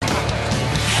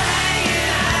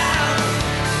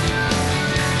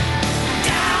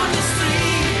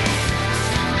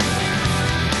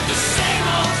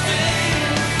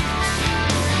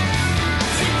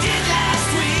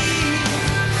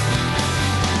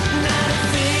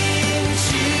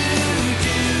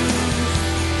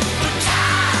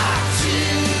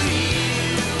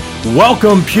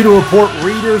Welcome, Pewter Report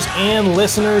readers and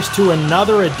listeners, to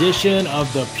another edition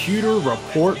of the Pewter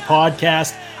Report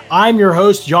podcast. I'm your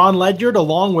host, John Ledyard,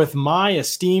 along with my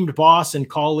esteemed boss and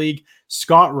colleague,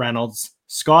 Scott Reynolds.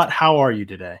 Scott, how are you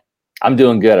today? I'm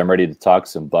doing good. I'm ready to talk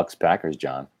some Bucks Packers,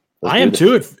 John. I am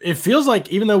too. It feels like,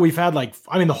 even though we've had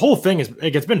the whole thing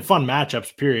it's been fun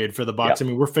matchups, period, for the Bucks. Yep. I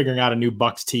mean, we're figuring out a new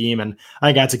Bucks team, and I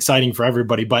think that's exciting for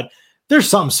everybody. But there's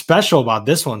something special about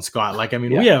this one, Scott.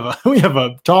 We have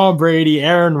a Tom Brady,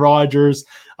 Aaron Rodgers,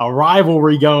 a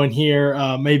rivalry going here,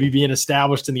 maybe being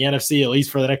established in the NFC, at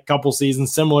least for the next couple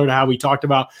seasons, similar to how we talked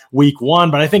about week one.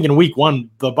 But I think in week one,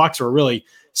 the Bucks were really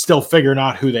still figuring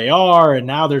out who they are. And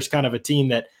now there's kind of a team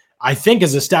that I think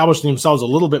has established themselves a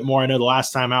little bit more. I know the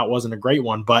last time out wasn't a great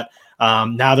one, but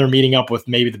now they're meeting up with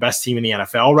maybe the best team in the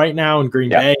NFL right now in Green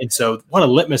Bay. And so what a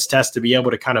litmus test to be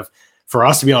able to for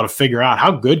us to be able to figure out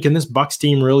how good can this Bucks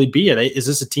team really be? Is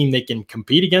this a team they can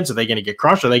compete against? Are they going to get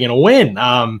crushed? Are they going to win?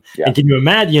 And can you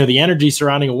imagine, the energy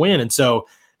surrounding a win? And so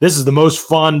this is the most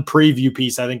fun preview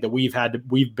piece I think that we've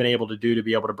been able to do to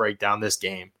be able to break down this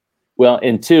game. Well,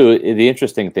 and two, the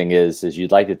interesting thing is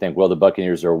you'd like to think, well, the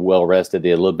Buccaneers are well rested. They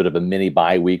had a little bit of a mini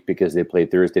bye week because they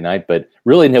played Thursday night, but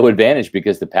really no advantage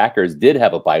because the Packers did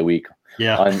have a bye week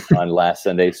on last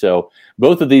Sunday. So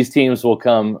both of these teams will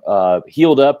come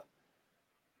healed up,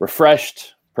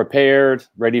 refreshed, prepared,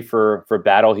 ready for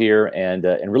battle here, and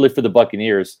really for the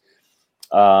Buccaneers.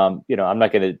 I'm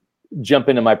not going to jump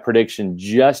into my prediction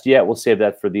just yet. We'll save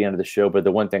that for the end of the show. But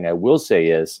the one thing I will say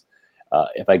is,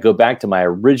 if I go back to my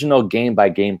original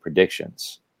game-by-game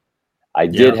predictions, I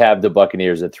did have the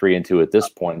Buccaneers at 3-2 at this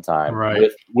point in time,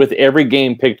 with every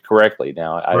game picked correctly.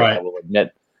 Now, I will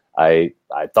admit, I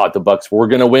thought the Bucks were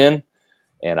going to win,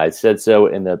 and I said so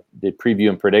in the preview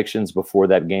and predictions before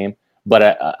that game.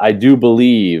 But I do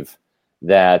believe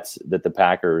that the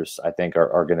Packers, I think,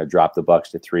 are going to drop the Bucks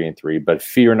to 3-3. But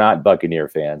fear not, Buccaneer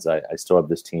fans. I still have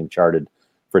this team charted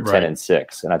for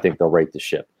 10-6, and I think they'll right the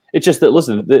ship. It's just that,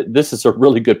 listen, this is a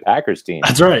really good Packers team.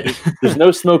 That's right. There's no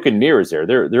smoke and mirrors there.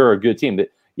 They're a good team.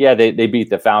 They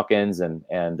beat the Falcons, and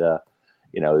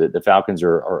the Falcons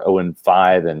are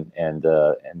 0-5 and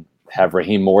have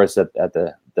Raheem Morris at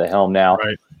the helm now.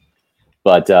 Right.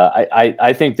 But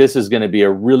I think this is going to be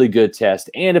a really good test.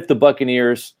 And if the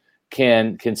Buccaneers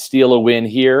can steal a win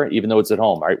here, even though it's at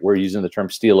home, right? We're using the term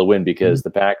steal a win because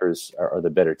the Packers are the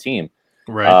better team.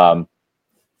 Right.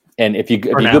 And if you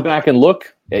go back and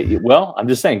look, I'm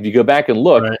just saying, if you go back and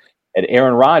look at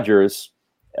Aaron Rodgers,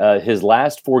 his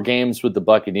last 4 games with the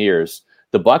Buccaneers,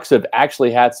 the Bucs have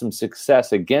actually had some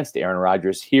success against Aaron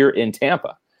Rodgers here in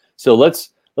Tampa. So let's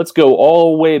go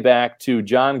all the way back to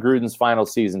John Gruden's final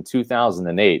season,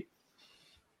 2008.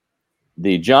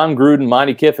 The John Gruden,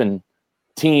 Monty Kiffin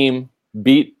team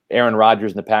beat Aaron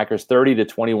Rodgers and the Packers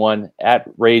 30-21 at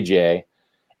Ray J.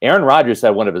 Aaron Rodgers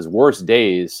had one of his worst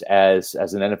days as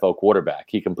an NFL quarterback.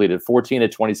 He completed 14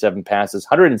 of 27 passes,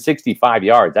 165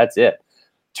 yards. That's it.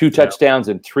 2 touchdowns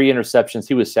and 3 interceptions.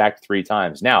 He was sacked 3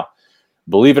 times. Now,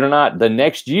 believe it or not, the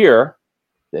next year,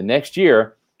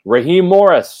 Raheem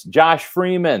Morris, Josh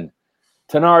Freeman,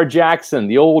 Tanar Jackson,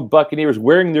 the old Buccaneers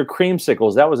wearing their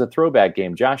creamsicles. That was a throwback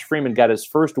game. Josh Freeman got his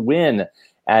first win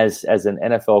as an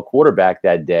NFL quarterback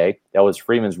that day. That was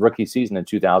Freeman's rookie season in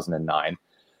 2009.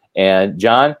 And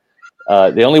John,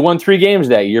 they only won 3 games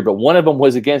that year, but one of them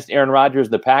was against Aaron Rodgers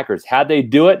and the Packers. How'd they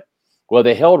do it? Well,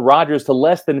 they held Rodgers to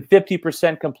less than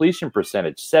 50% completion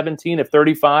percentage, 17 of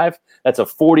 35. That's a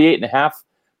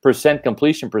 48.5%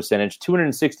 completion percentage,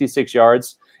 266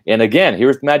 yards. And again,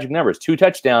 here's the magic numbers: 2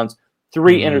 touchdowns,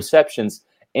 3 interceptions.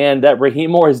 And that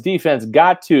Raheem Morris defense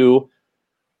got to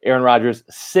Aaron Rodgers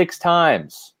 6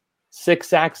 times, 6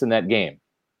 sacks in that game.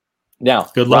 Now,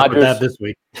 good luck with that this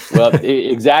week. Well,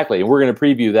 exactly. And we're going to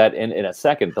preview that in a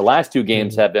second. The last 2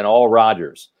 games have been all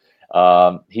Rodgers.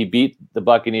 He beat the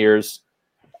Buccaneers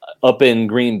up in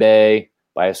Green Bay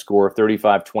by a score of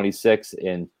 35-26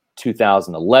 in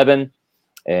 2011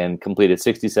 and completed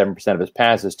 67% of his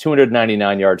passes,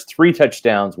 299 yards, 3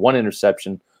 touchdowns, 1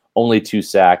 interception, only 2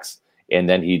 sacks. And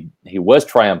then he was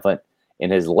triumphant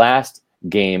in his last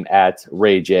game at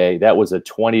Ray J. That was a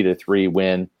 20-3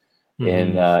 win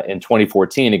in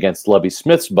 2014 against Lovie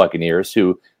Smith's Buccaneers,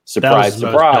 who surprise,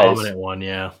 dominant one,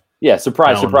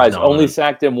 surprise, only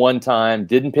sacked him 1 time,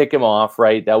 didn't pick him off,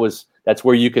 right? That's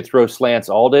where you could throw slants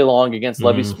all day long against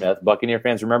Lovie Smith. Buccaneer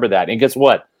fans remember that. And guess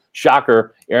what?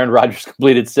 Shocker, Aaron Rodgers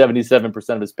completed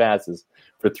 77% of his passes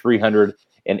for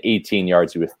 318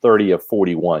 yards. He was 30 of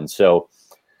 41. So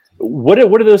what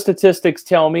do those statistics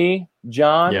tell me,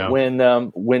 John? Yeah.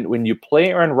 When you play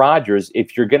Aaron Rodgers,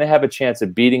 if you're going to have a chance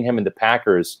of beating him in the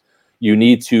Packers, you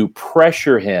need to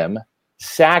pressure him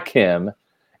sack him,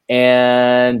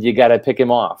 and you got to pick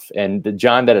him off. And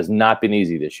John, that has not been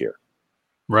easy this year.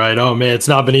 Right. Oh, man, it's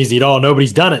not been easy at all.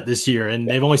 Nobody's done it this year, and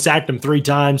they've only sacked him 3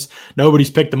 times.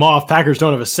 Nobody's picked them off. Packers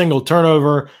don't have a single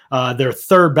turnover. They're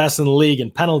third best in the league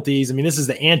in penalties. I mean, this is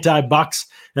the anti-Bucks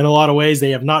in a lot of ways.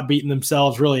 They have not beaten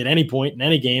themselves really at any point in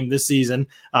any game this season,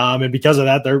 and because of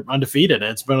that, they're undefeated.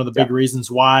 And it's one of the big reasons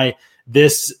why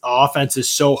this offense is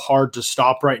so hard to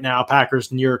stop right now.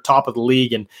 Packers near top of the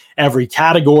league in every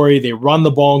category. They run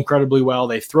the ball incredibly well.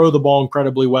 They throw the ball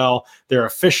incredibly well. They're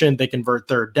efficient. They convert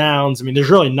third downs. I mean, there's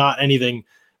really not anything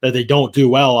that they don't do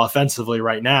well offensively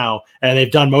right now, and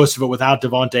they've done most of it without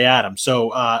Davante Adams.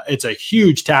 So it's a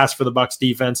huge task for the Bucs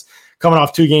defense, coming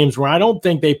off 2 games where I don't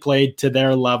think they played to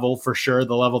their level for sure,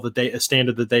 the level that a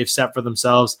standard that they've set for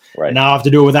themselves. Right. And now I have to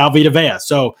do it without Vita Vea.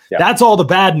 So that's all the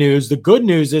bad news. The good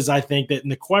news is I think that in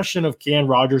the question of can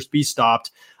Rodgers be stopped,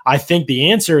 I think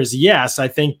the answer is yes. I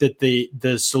think that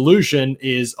the solution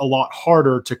is a lot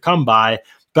harder to come by.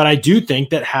 But I do think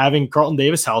that having Carlton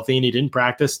Davis healthy, and he didn't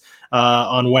practice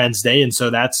on Wednesday, and so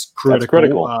that's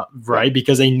critical. Right?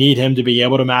 Because they need him to be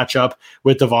able to match up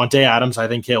with Davante Adams. I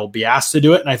think he'll be asked to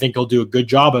do it, and I think he'll do a good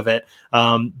job of it.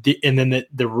 And then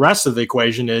the rest of the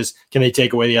equation is, can they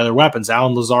take away the other weapons?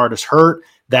 Allen Lazard is hurt.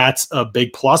 That's a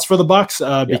big plus for the Bucs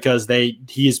because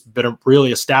he's been a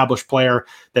really established player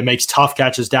that makes tough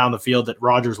catches down the field that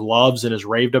Rodgers loves and is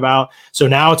raved about. So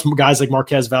now it's guys like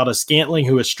Marquez Valdes-Scantling,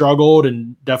 who has struggled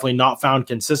and definitely not found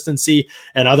consistency,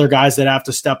 and other guys that have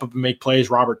to step up and make plays.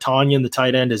 Robert Tonyan, the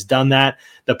tight end, has done that.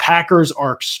 The Packers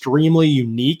are extremely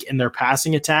unique in their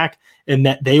passing attack in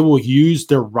that they will use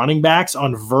their running backs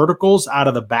on verticals out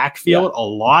of the backfield a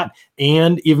lot,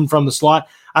 and even from the slot.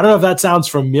 I don't know if that sounds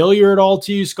familiar at all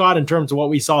to you, Scott, in terms of what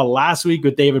we saw last week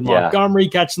with David Montgomery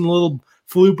catching a little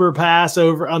flooper pass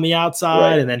over on the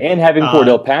outside, and having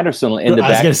Cordell Patterson in the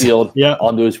backfield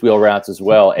on those wheel routes as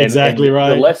well. And, right.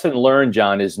 The lesson learned,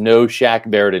 John, is no Shaq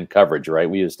Barrett in coverage. Right?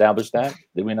 We established that,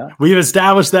 did we not? We've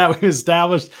established that. We've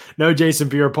established no Jason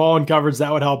Pierre-Paul in coverage.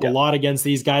 That would help a lot against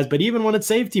these guys. But even when it's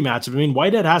safety matchup, I mean,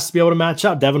 Whitehead has to be able to match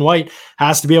up. Devin White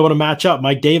has to be able to match up.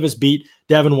 Mike Davis beat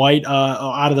Devin White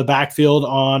out of the backfield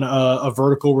on a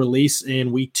vertical release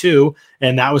in week 2.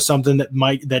 And that was something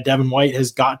that Devin White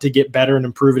has got to get better and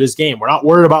improve at his game. We're not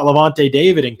worried about Levante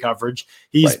David in coverage.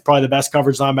 He's probably the best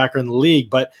coverage linebacker in the league,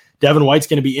 but Devin White's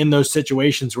going to be in those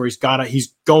situations where he's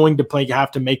going to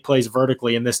have to make plays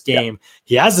vertically in this game.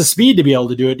 He has the speed to be able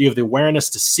to do it. You have the awareness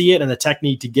to see it and the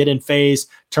technique to get in phase,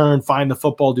 turn, find the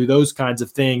football, do those kinds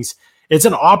of things. It's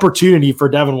an opportunity for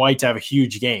Devin White to have a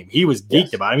huge game. He was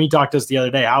geeked about it. I mean, he talked to us the other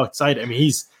day how excited. I mean,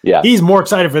 he's more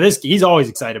excited for this. He's always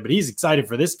excited, but he's excited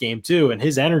for this game too. And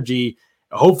his energy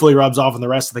hopefully rubs off on the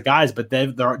rest of the guys. But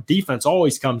their defense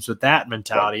always comes with that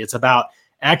mentality. Right. It's about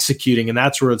executing, and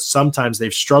that's where sometimes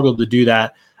they've struggled to do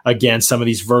that against some of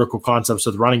these vertical concepts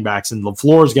with running backs. And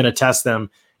LaFleur is going to test them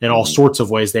in all sorts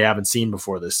of ways they haven't seen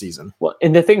before this season. Well,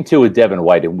 and the thing too with Devin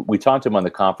White, and we talked to him on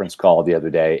the conference call the other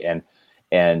day, and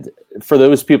for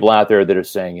those people out there that are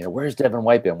saying, where's Devin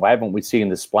White been? Why haven't we seen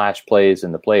the splash plays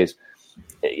and the plays?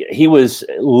 He was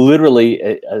literally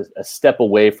a step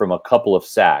away from a couple of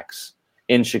sacks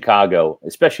in Chicago,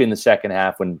 especially in the second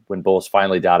half when Bulls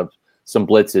finally got some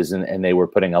blitzes and they were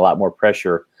putting a lot more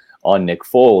pressure on Nick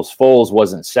Foles. Foles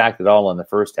wasn't sacked at all in the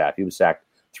first half. He was sacked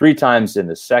 3 times in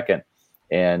the second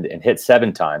and hit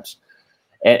 7 times.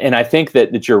 And I think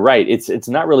that you're right. It's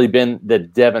not really been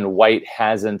that Devin White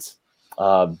hasn't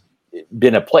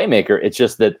been a playmaker. It's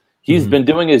just that he's been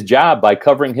doing his job by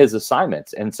covering his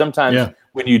assignments. And sometimes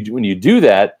when you do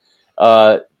that,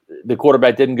 the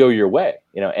quarterback didn't go your way,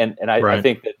 and I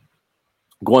think that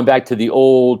going back to the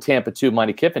old Tampa 2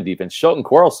 Monty Kiffin defense, Shelton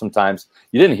Quarles, sometimes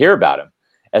you didn't hear about him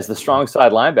as the strong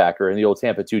side linebacker in the old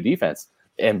Tampa 2 defense.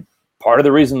 And part of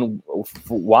the reason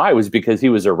why was because he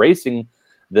was erasing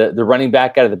the running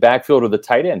back out of the backfield or the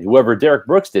tight end, whoever Derek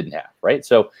Brooks didn't have, right?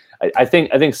 So I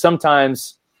think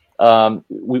sometimes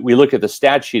we look at the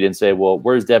stat sheet and say, well,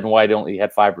 where's Devin White? Only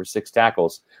had 5 or 6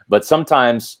 tackles. But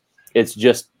sometimes it's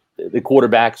just the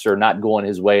quarterbacks are not going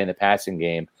his way in the passing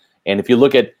game. And if you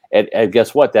look at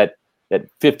guess what, that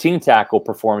 15 tackle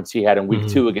performance he had in week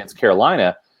 2 against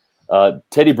Carolina,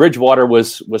 Teddy Bridgewater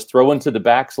was throwing to the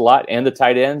backs a lot and the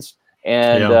tight ends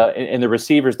and the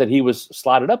receivers that he was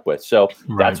slotted up with. So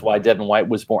that's why Devin White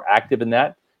was more active in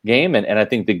that game. And I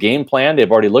think the game plan,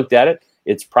 they've already looked at it.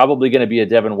 It's probably going to be a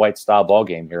Devin White style ball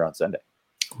game here on Sunday.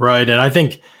 Right. And I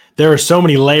think there are so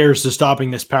many layers to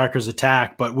stopping this Packers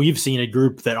attack, but we've seen a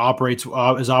group that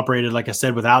is operated, like I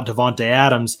said, without Davante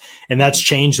Adams, and that's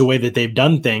changed the way that they've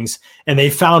done things. And they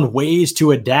found ways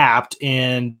to adapt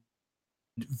and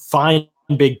find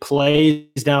big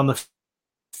plays down the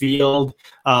field.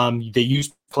 They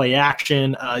use play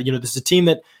action. This is a team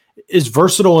that is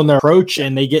versatile in their approach,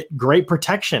 and they get great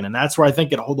protection. And that's where I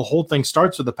think the whole thing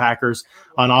starts with the Packers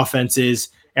on offense. Is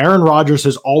Aaron Rodgers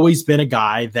has always been a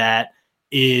guy that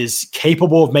is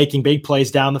capable of making big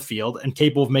plays down the field and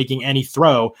capable of making any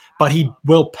throw, but he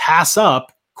will pass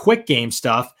up quick game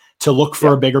stuff to look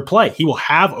for a bigger play. He will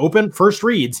have open first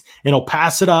reads and he'll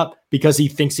pass it up because he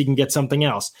thinks he can get something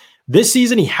else. This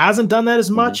season, he hasn't done that as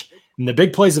much. And the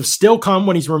big plays have still come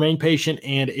when he's remained patient,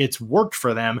 and it's worked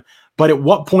for them. But at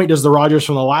what point does the Rodgers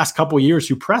from the last couple of years,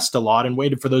 who pressed a lot and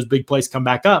waited for those big plays, come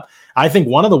back up? I think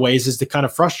one of the ways is to kind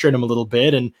of frustrate him a little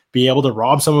bit and be able to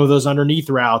rob some of those underneath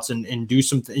routes and do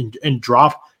something and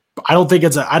drop. I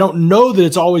don't know that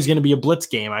it's always going to be a blitz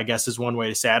game, I guess is one way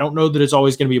to say. I don't know that it's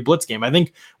always going to be a blitz game. I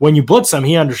think when you blitz him,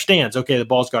 he understands, okay, the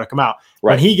ball's got to come out.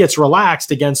 Right. When he gets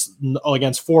relaxed against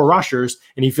 4 rushers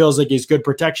and he feels like he's good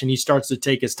protection, he starts to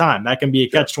take his time. That can be a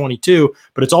catch-22,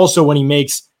 but it's also when he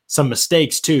makes some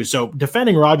mistakes too. So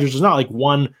defending Rodgers is not like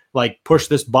one, like push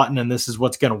this button and this is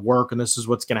what's going to work and this is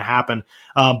what's going to happen.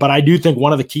 But I do think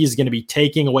one of the keys is going to be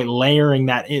taking away, layering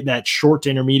that short to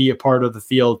intermediate part of the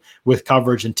field with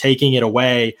coverage and taking it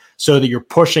away so that you're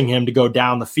pushing him to go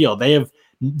down the field.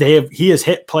 He has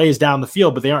hit plays down the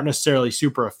field, but they aren't necessarily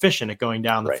super efficient at going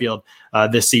down the field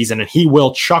this season. And he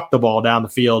will chuck the ball down the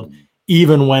field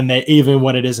even when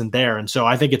it isn't there. And so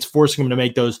I think it's forcing him to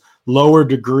make those higher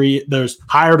degree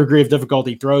of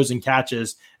difficulty throws and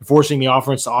catches, and forcing the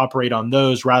offense to operate on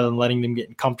those rather than letting them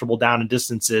get comfortable down in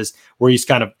distances where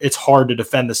it's hard to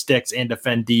defend the sticks and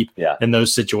defend deep in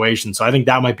those situations. So I think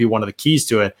that might be one of the keys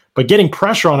to it. But getting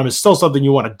pressure on him is still something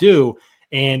you want to do.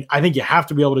 And I think you have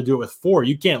to be able to do it with 4.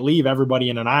 You can't leave everybody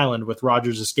in an island with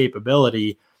Rodgers'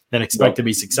 escapability and expect to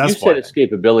be successful. You said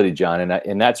escapability, John,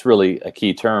 and that's really a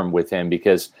key term with him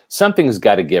because something's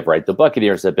got to give, right? The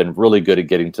Buccaneers have been really good at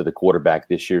getting to the quarterback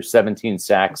this year. 17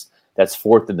 sacks, that's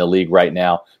 4th in the league right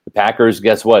now. The Packers,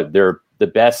 guess what? They're the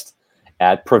best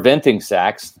at preventing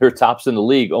sacks. They're tops in the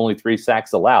league, only 3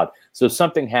 sacks allowed. So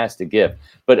something has to give.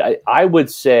 But I would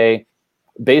say,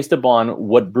 based upon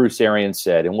what Bruce Arians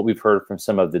said and what we've heard from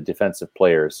some of the defensive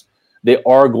players, they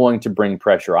are going to bring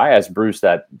pressure. I asked Bruce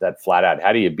that flat out,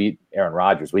 how do you beat Aaron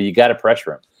Rodgers? Well, you got to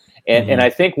pressure him. And I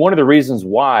think one of the reasons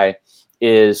why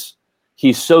is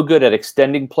he's so good at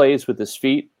extending plays with his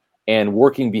feet and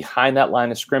working behind that line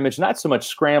of scrimmage, not so much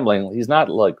scrambling. He's not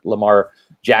like Lamar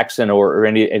Jackson or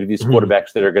any of these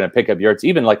quarterbacks that are going to pick up yards,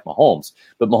 even like Mahomes.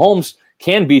 But Mahomes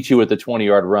can beat you with the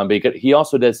 20-yard run, but he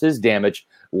also does his damage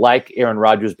like Aaron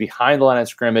Rodgers behind the line of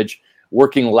scrimmage,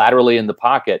 working laterally in the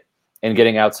pocket and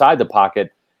getting outside the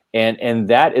pocket. And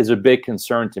that is a big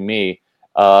concern to me.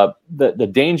 The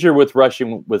danger with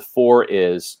rushing with 4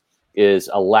 is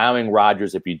allowing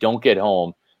Rodgers, if you don't get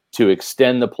home, to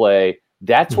extend the play.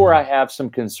 That's where I have some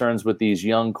concerns with these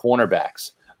young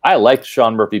cornerbacks. I like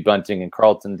Sean Murphy-Bunting and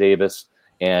Carlton Davis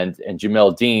and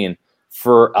Jamel Dean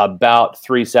for about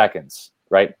 3 seconds,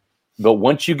 right? But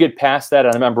once you get past that, I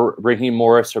remember Raheem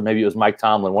Morris, or maybe it was Mike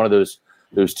Tomlin, one of those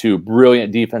 2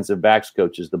 brilliant defensive backs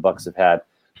coaches the Bucs have had,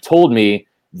 told me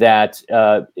that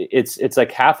it's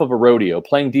like half of a rodeo.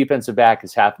 Playing defensive back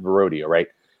is half of a rodeo, right?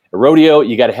 A rodeo,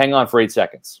 you got to hang on for 8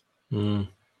 seconds.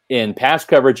 In pass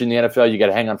coverage in the NFL, you got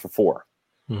to hang on for 4.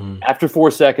 After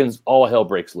 4 seconds, all hell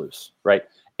breaks loose, right?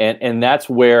 And that's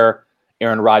where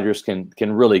Aaron Rodgers can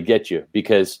really get you,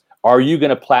 because are you going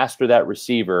to plaster that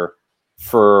receiver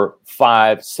for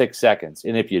 5-6 seconds?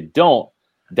 And if you don't,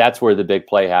 that's where the big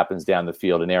play happens down the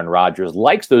field. And Aaron Rodgers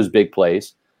likes those big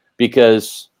plays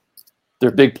because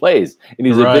they're big plays, and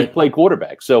he's a big play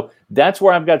quarterback. So that's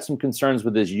where I've got some concerns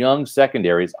with his young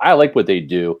secondaries. I like what they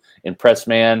do in press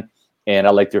man, and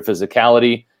I like their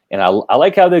physicality, and I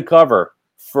like how they cover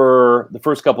for the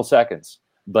first couple seconds.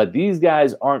 But these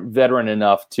guys aren't veteran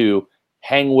enough to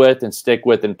hang with and stick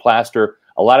with and plaster.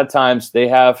 A lot of times they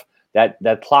have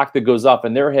that clock that goes off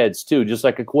in their heads too, just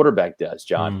like a quarterback does,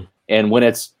 John. And when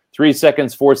it's 3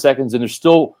 seconds, 4 seconds, and they're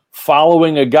still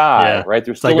following a guy, right?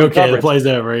 They're still like, okay, the play's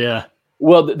over,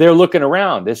 Well, they're looking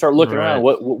around. They start looking around.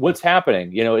 What's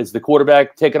happening? Is the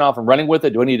quarterback taking off and running with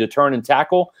it? Do I need to turn and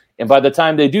tackle? And by the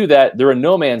time they do that, they're in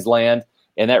no man's land,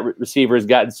 and that receiver has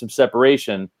gotten some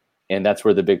separation, and that's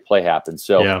where the big play happens.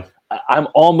 So I'm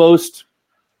almost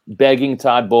begging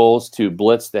Todd Bowles to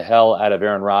blitz the hell out of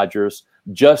Aaron Rodgers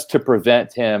just to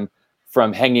prevent him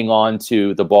from hanging on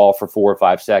to the ball for 4 or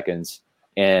 5 seconds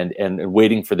and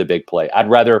waiting for the big play. I'd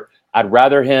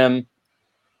rather him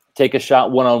take a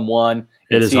shot one-on-one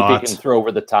and see if he can throw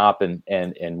over the top and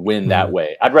win that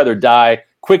way. I'd rather die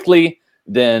quickly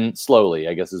than slowly,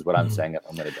 I guess is what I'm saying if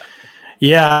I'm going to die.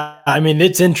 Yeah, I mean,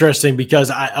 it's interesting because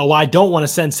I don't want to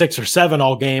send 6 or 7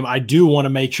 all game. I do want to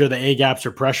make sure the A gaps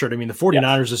are pressured. I mean, the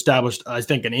 49ers established, I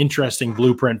think, an interesting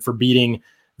blueprint for beating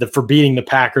the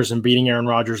Packers and beating Aaron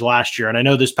Rodgers last year. And I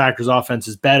know this Packers offense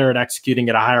is better at executing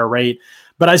at a higher rate,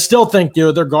 but I still think,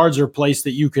 their guards are a place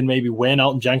that you can maybe win.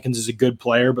 Elton Jenkins is a good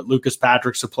player, but Lucas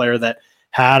Patrick's a player that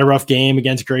had a rough game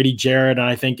against Grady Jarrett. And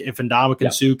I think if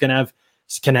Ndamukong Suh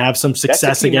can have some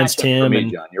success against him.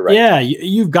 Me, John. You're right. Yeah,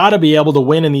 you've got to be able to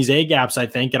win in these A gaps, I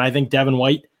think. And I think Devin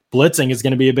White blitzing is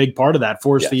going to be a big part of that,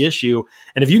 force the issue.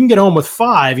 And if you can get home with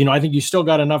 5, I think you still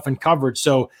got enough in coverage.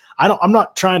 So I'm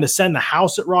not trying to send the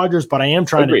house at Rodgers, but I am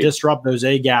trying to disrupt those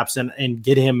A gaps and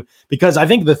get him, because I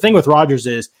think the thing with Rodgers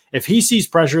is if he sees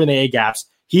pressure in the A gaps,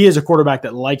 he is a quarterback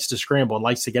that likes to scramble and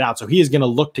likes to get out. So he is going to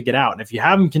look to get out. And if you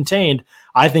have him contained,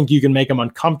 I think you can make him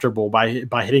uncomfortable by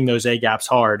hitting those A gaps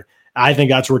hard. I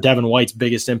think that's where Devin White's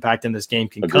biggest impact in this game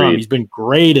can come. He's been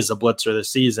great as a blitzer this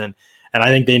season, and I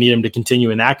think they need him to continue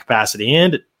in that capacity,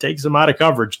 and it takes him out of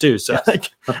coverage too. So that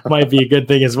might be a good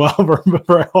thing as well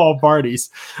for all parties.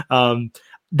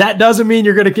 That doesn't mean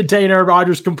you're going to contain Aaron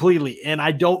Rodgers completely, and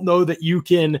I don't know that you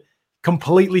can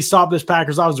completely stop this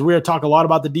Packers offense. We're going to talk a lot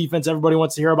about the defense. Everybody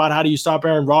wants to hear about how do you stop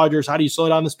Aaron Rodgers? How do you slow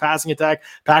down this passing attack?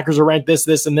 Packers are ranked this,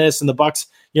 and this, and the Bucs,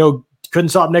 couldn't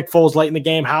stop Nick Foles late in the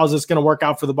game. How is this going to work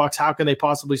out for the Bucs? How can they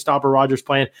possibly stop a Rodgers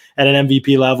playing at an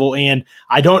MVP level? And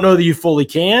I don't know that you fully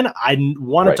can. I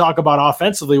want to talk about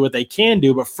offensively what they can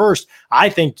do. But first, I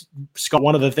think, Scott,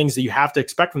 one of the things that you have to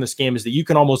expect from this game is that you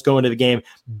can almost go into the game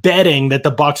betting that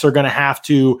the Bucs are going to have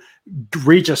to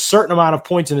reach a certain amount of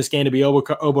points in this game to be able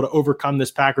to overcome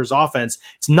this Packers offense.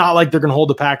 It's not like they're going to hold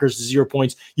the Packers to 0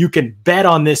 points. You can bet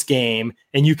on this game,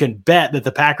 and you can bet that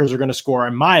the Packers are going to score,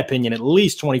 in my opinion, at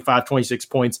least 25, 26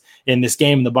 points in this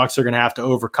game, and the Bucs are going to have to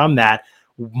overcome that.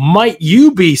 Might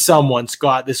you be someone,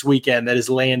 Scott, this weekend that is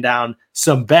laying down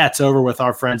some bets over with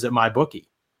our friends at MyBookie?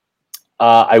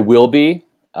 I will be.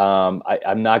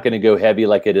 I'm not going to go heavy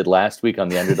like I did last week on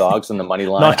the underdogs and the money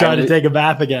line. Not trying to take a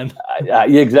bath again.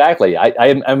 Exactly.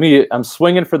 I'm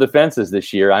swinging for the fences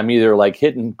this year. I'm either like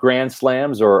hitting grand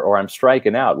slams or I'm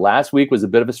striking out. Last week was a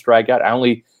bit of a strikeout. I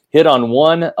only hit on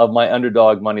one of my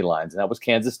underdog money lines, and that was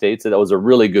Kansas State. So that was a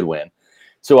really good win.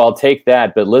 So I'll take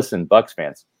that. But listen, Bucs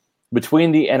fans,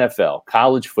 between the NFL,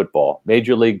 college football,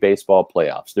 Major League Baseball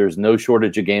playoffs, there's no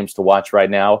shortage of games to watch right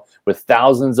now with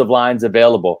thousands of lines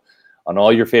available on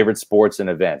all your favorite sports and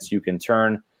events. You can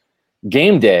turn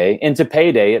game day into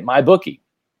payday at MyBookie.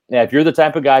 Now, if you're the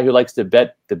type of guy who likes to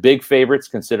bet the big favorites,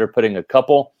 consider putting a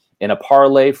couple in a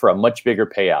parlay for a much bigger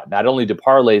payout. Not only do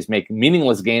parlays make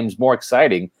meaningless games more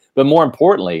exciting, but more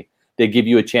importantly, they give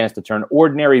you a chance to turn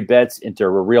ordinary bets into a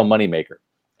real moneymaker.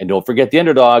 And don't forget the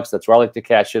underdogs. That's where I like to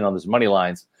cash in on those money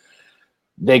lines.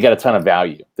 They got a ton of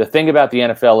value. The thing about the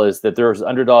NFL is that there's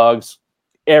underdogs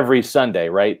every Sunday,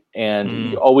 right?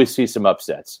 And you always see some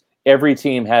upsets. Every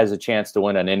team has a chance to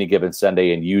win on any given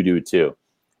Sunday, and you do too.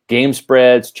 Game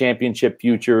spreads, championship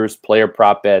futures, player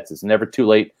prop bets. It's never too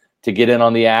late to get in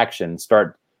on the action.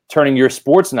 Start turning your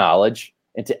sports knowledge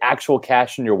into actual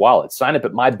cash in your wallet. Sign up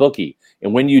at MyBookie.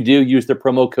 And when you do, use the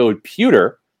promo code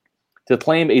PEWTER to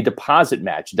claim a deposit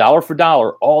match, dollar for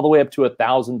dollar, all the way up to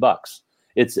 $1,000.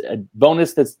 It's a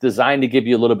bonus that's designed to give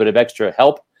you a little bit of extra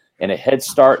help and a head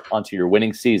start onto your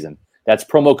winning season. That's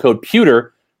promo code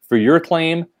PEWTER for your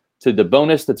claim to the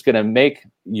bonus that's going to make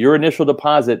your initial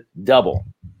deposit double.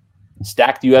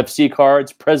 Stacked UFC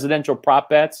cards, presidential prop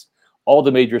bets, all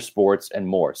the major sports, and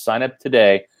more. Sign up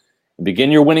today and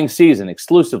begin your winning season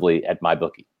exclusively at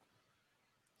MyBookie.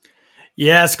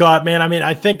 Yeah, Scott, man. I mean,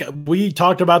 I think we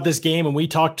talked about this game and we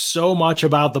talked so much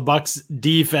about the Bucs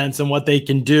defense and what they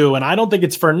can do. And I don't think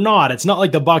it's for naught. It's not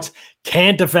like the Bucs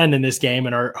can't defend in this game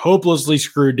and are hopelessly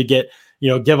screwed to get,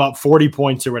 give up 40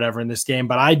 points or whatever in this game.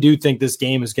 But I do think this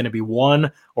game is going to be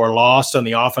won or lost on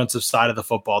the offensive side of the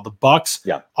football. The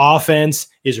Bucs offense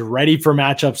is ready for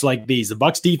matchups like these. The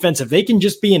Bucs defense, if they can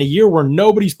just be in a year where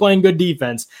nobody's playing good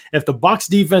defense, if the Bucs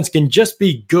defense can just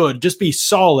be good, just be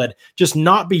solid, just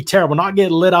not be terrible, not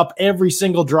get lit up every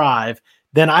single drive,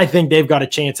 then I think they've got a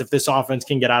chance if this offense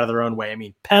can get out of their own way. I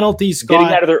mean, penalties, Scott,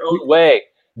 getting out of their own way.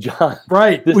 John,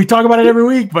 right? We talk about it every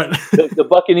week, but the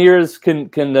Buccaneers can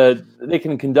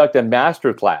conduct a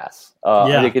master class.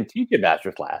 They can teach a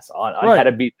master class on how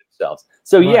to beat themselves.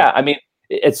 So I mean,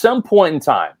 at some point in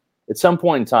time,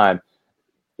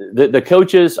 the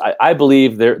coaches, I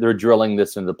believe they're drilling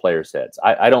this into the players' heads.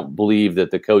 I don't believe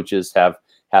that the coaches have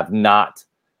not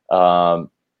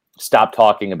stopped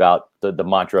talking about the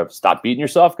mantra of stop beating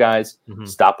yourself, guys.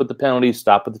 Stop with the penalties.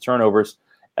 Stop with the turnovers.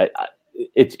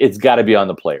 It's got to be on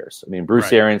the players. I mean,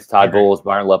 Bruce Arians, Todd Bowles,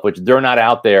 Byron Leftwich, they're not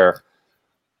out there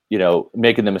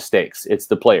making the mistakes. It's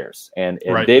the players, and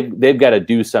right. they've got to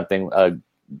do something.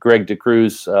 Greg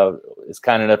DeCruz is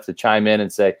kind enough to chime in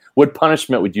and say, what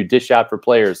punishment would you dish out for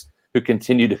players who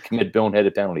continue to commit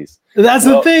boneheaded penalties? That's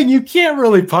the thing. You can't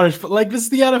really punish, but like, this is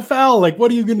the NFL. Like,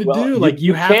 what are you going to do? Like,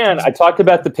 you have can. I talked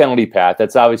about the penalty path.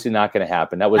 That's obviously not going to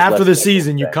happen. That was after the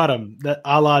season. You cut him. That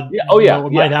a la.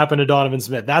 What might happen to Donovan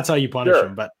Smith. That's how you punish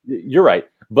him. But you're right.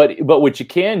 But what you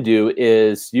can do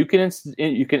is you can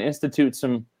institute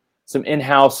some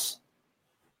in-house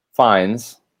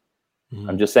fines. Mm-hmm.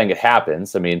 I'm just saying it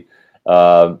happens. I mean,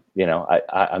 I'm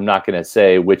not going to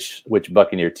say which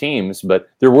Buccaneer teams, but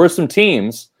there were some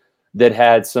teams that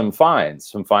had some fines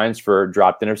for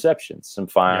dropped interceptions, some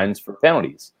fines for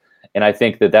penalties, and I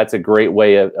think that's a great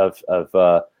way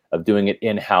of doing it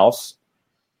in-house.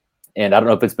 And I don't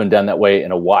know if it's been done that way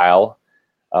in a while.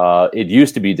 It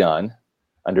used to be done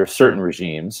under certain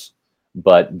regimes,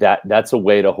 but that's a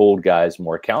way to hold guys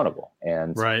more accountable.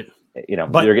 And right.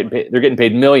 But they're getting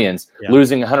paid millions. Yeah.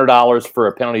 Losing $100 for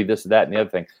a penalty, this, that, and the other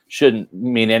thing shouldn't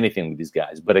mean anything to these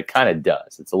guys, but it kind of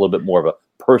does. It's a little bit more of a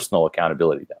personal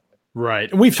accountability that way.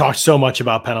 Right. And we've talked so much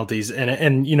about penalties,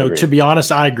 and to be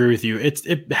honest, I agree with you.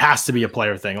 It has to be a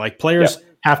player thing. Like, players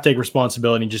have to take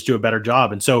responsibility and just do a better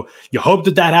job. And so you hope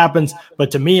that happens.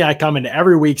 But to me, I come into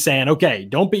every week saying, okay,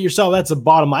 don't beat yourself. That's the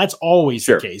bottom line. That's always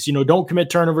the case. Don't commit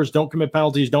turnovers, don't commit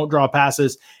penalties, don't draw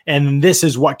passes. And this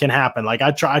is what can happen. Like, I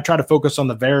try to focus on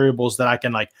the variables that I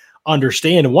can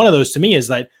understand. And one of those to me is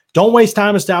that don't waste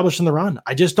time establishing the run.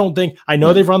 I just don't think – I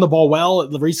know they've run the ball well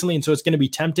recently, and so it's going to be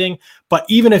tempting. But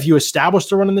even if you establish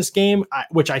the run in this game,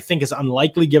 which I think is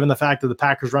unlikely given the fact that the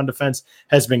Packers' run defense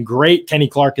has been great, Kenny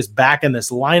Clark is back in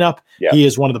this lineup. Yeah. He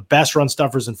is one of the best run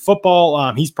stuffers in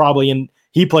football. He's probably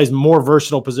he plays more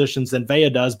versatile positions than Vea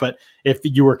does. But if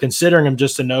you were considering him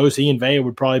just a nose, he and Vea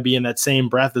would probably be in that same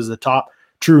breath as the top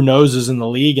true noses in the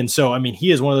league. And so, I mean,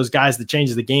 he is one of those guys that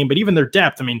changes the game, but even their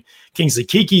depth, I mean, Kingsley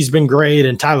Kiki's been great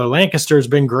and Tyler Lancaster's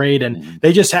been great. And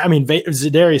they just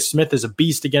Zadarius Smith is a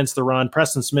beast against the run.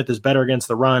 Preston Smith is better against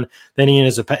the run than he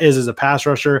is as a pass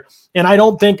rusher. And I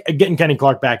don't think getting Kenny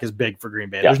Clark back is big for Green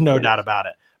Bay. There's no doubt about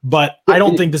it, but I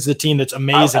don't think this is a team that's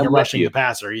amazing at rushing the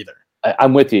passer either.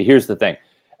 I'm with you. Here's the thing.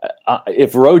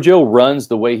 If Rojo runs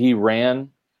the way he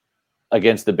ran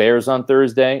against the Bears on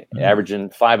Thursday, averaging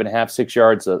 5.5, 6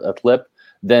 yards a clip,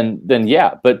 then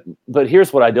yeah. But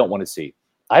here's what I don't want to see.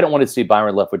 I don't want to see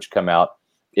Byron Leftwich come out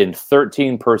in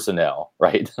 13 personnel,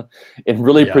 right? In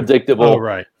really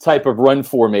predictable type of run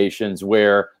formations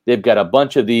where they've got a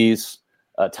bunch of these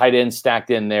tight ends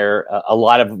stacked in there, a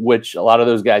lot of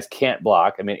those guys can't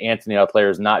block. I mean, Anthony Outlayer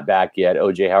is not back yet.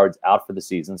 O.J. Howard's out for the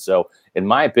season. So in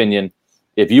my opinion,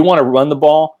 if you want to run the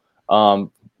ball,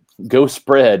 go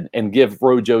spread and give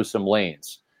Rojo some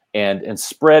lanes and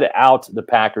spread out the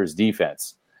Packers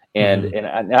defense. And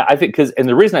I think and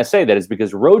the reason I say that is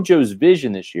because Rojo's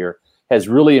vision this year has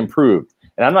really improved.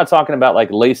 And I'm not talking about like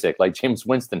LASIK, like James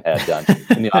Winston had done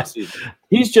in the offseason.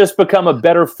 He's just become a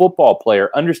better football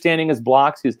player, understanding his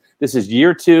blocks. This is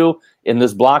year 2 in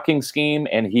this blocking scheme,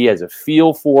 and he has a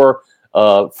feel for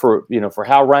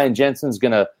how Ryan Jensen's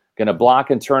gonna block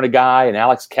and turn a guy, and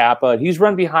Alex Kappa. He's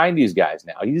run behind these guys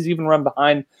now. He's even run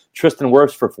behind Tristan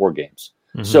Wirfs for 4 games.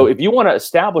 So if you want to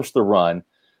establish the run,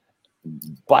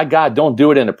 by God, don't do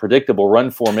it in a predictable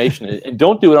run formation, and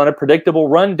don't do it on a predictable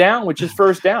run down, which is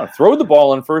first down. Throw the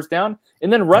ball on first down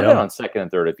and then run it on second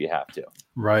and third if you have to.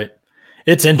 Right.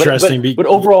 It's interesting. But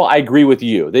overall, I agree with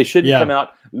you. They shouldn't come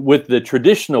out with the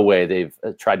traditional way they've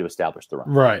tried to establish the run.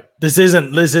 Right. This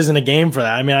isn't a game for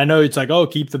that. I mean, I know it's like,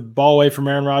 keep the ball away from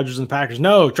Aaron Rodgers and the Packers.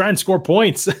 No, try and score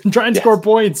points. Score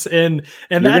points. And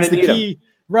that's the key.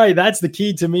 Right. That's the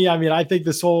key to me. I mean, I think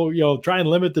this whole, try and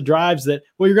limit the drives you're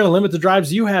going to limit the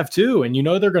drives you have too. And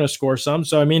they're going to score some.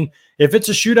 So, I mean, if it's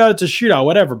a shootout, it's a shootout,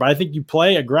 whatever. But I think you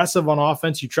play aggressive on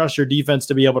offense. You trust your defense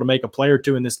to be able to make a play or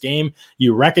two in this game.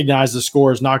 You recognize the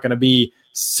score is not going to be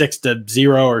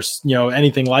 6-0 or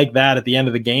anything like that at the end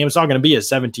of the game. It's not going to be a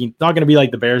 17. Not going to be like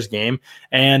the Bears game.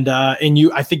 And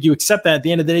I think you accept that at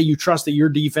the end of the day. You trust that your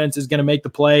defense is going to make the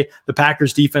play. The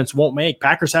Packers defense won't make.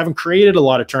 Packers haven't created a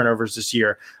lot of turnovers this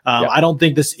year. I don't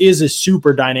think this is a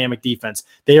super dynamic defense.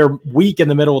 They are weak in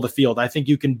the middle of the field. I think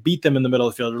you can beat them in the middle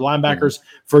of the field. Their linebackers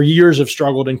for years have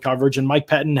struggled in coverage, and Mike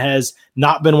Pettin has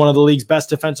not been one of the league's best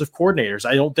defensive coordinators.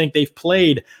 I don't think they've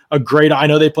played a great. I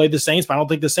know they played the Saints, but I don't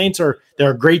think the Saints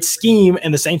they're a great scheme,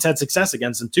 and the Saints had success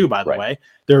against them too, by the way.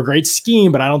 They're a great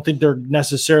scheme, but I don't think they're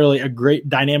necessarily a great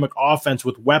dynamic offense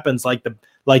with weapons like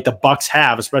like the Bucs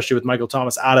have, especially with Michael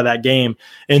Thomas out of that game.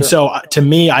 And so to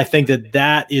me, I think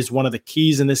that is one of the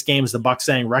keys in this game is the Bucs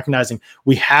saying, recognizing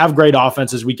we have great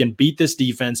offenses. We can beat this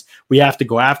defense. We have to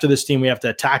go after this team. We have to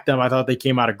attack them. I thought they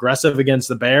came out aggressive against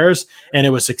the Bears, and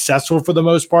it was successful for the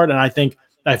most part. And I think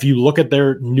if you look at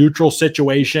their neutral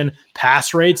situation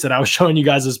pass rates that I was showing you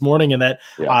guys this morning and that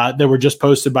were just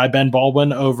posted by Ben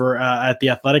Baldwin over at The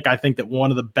Athletic, I think that one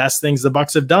of the best things the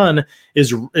Bucs have done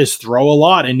is throw a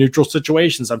lot in neutral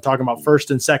situations. I'm talking about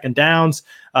first and second downs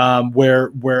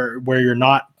where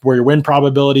your win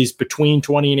probability is between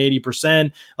 20 and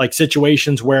 80%, like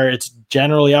situations where it's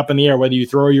generally up in the air, whether you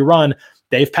throw or you run.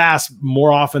 They've passed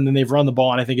more often than they've run the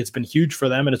ball, and I think it's been huge for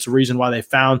them, and it's the reason why they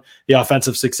found the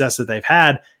offensive success that they've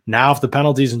had. Now, if the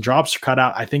penalties and drops are cut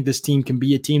out, I think this team can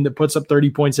be a team that puts up 30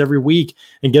 points every week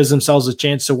and gives themselves a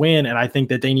chance to win, and I think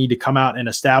that they need to come out and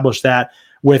establish that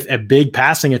with a big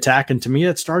passing attack, and to me,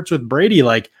 that starts with Brady.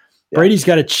 Brady's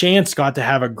got to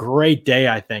have a great day,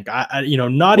 I think.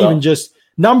 Even just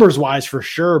numbers-wise for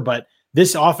sure, but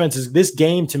this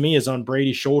game to me is on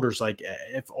Brady's shoulders. Like,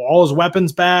 if all his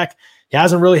weapons back, he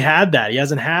hasn't really had that. He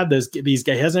hasn't had these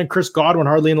guys. He hasn't had Chris Godwin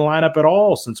hardly in the lineup at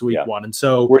all since week one. And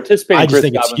so we're anticipating I just Chris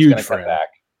think Godwin's it's huge for him. Back.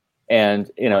 And,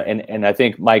 and I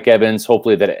think Mike Evans,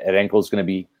 hopefully that ankle is going to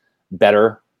be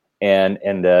better and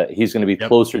he's going to be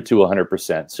closer to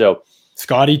 100%. So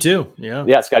Scotty too.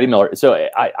 Yeah, Scotty Miller. So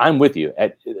I'm with you.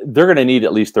 They're going to need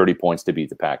at least 30 points to beat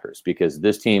the Packers because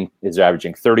this team is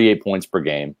averaging 38 points per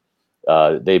game.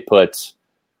 They put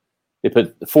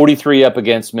 43 up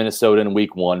against Minnesota in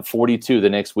week 1, 42 the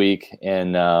next week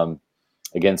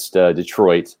against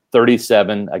Detroit,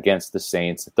 37 against the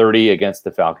Saints, 30 against the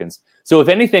Falcons. So if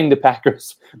anything, the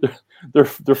Packers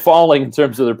they're falling in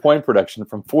terms of their point production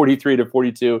from 43 to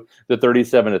 42 to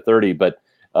 37 to 30, but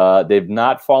they've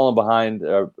not fallen behind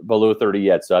below 30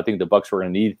 yet. So I think the Bucs were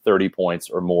going to need 30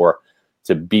 points or more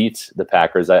to beat the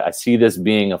Packers. I see this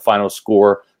being a final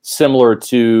score similar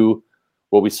to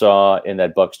what we saw in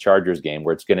that Bucs-Chargers game,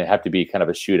 where it's going to have to be kind of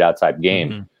a shootout type game.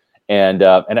 Mm-hmm. And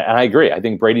I agree. I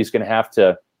think Brady's going to have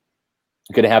to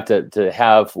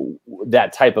have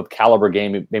that type of caliber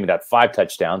game, maybe not 5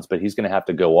 touchdowns, but he's going to have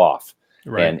to go off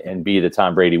and be the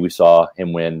Tom Brady we saw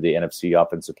him win the NFC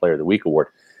Offensive Player of the Week award.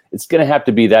 It's going to have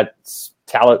to be that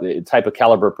type of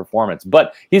caliber performance,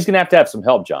 but he's going to have some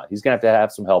help, John. He's going to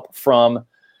have some help from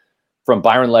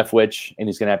Byron Leftwich, and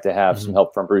he's going to have some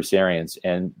help from Bruce Arians,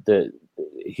 and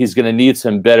he's going to need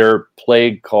some better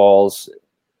play calls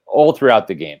all throughout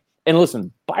the game. And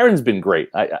listen, Byron's been great.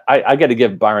 I got to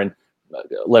give Byron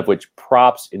Leftwich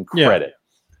props and credit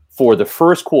for the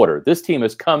first quarter. This team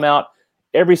has come out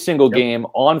every single game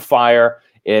on fire,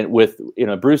 and with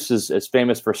Bruce is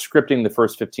famous for scripting the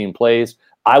first 15 plays.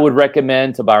 I would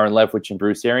recommend to Byron Leftwich and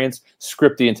Bruce Arians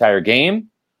script the entire game,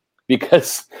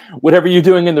 because whatever you're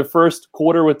doing in the first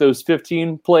quarter with those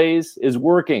 15 plays is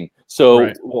working.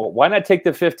 So why not take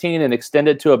the 15 and extend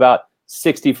it to about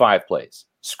 65 plays?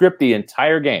 Script the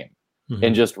entire game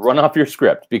and just run off your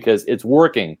script, because it's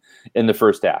working in the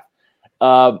first half.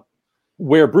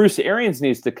 Where Bruce Arians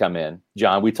needs to come in,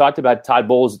 John, we talked about Todd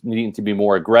Bowles needing to be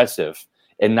more aggressive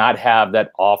and not have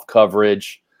that off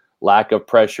coverage, lack of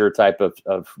pressure type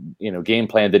of game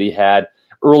plan that he had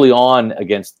early on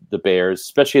against the Bears,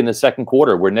 especially in the second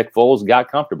quarter where Nick Foles got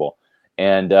comfortable.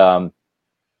 And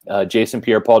Jason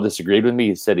Pierre-Paul disagreed with me.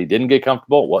 He said he didn't get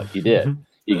comfortable. Well, he did.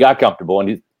 He got comfortable, and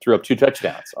he threw up 2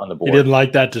 touchdowns on the board. He didn't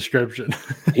like that description.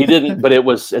 He didn't, but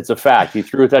it's a fact. He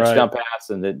threw a touchdown pass,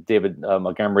 and then David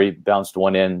Montgomery bounced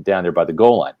one in down there by the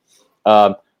goal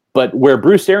line. But where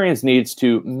Bruce Arians needs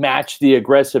to match the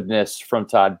aggressiveness from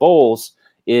Todd Bowles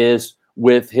is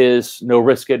with his no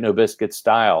risk it, no biscuit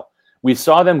style. We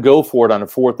saw them go for it on a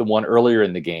 4th and 1 earlier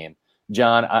in the game.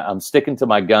 John, I'm sticking to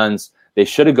my guns. They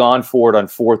should have gone for it on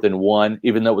 4th and 1,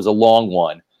 even though it was a long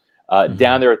one,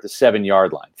 down there at the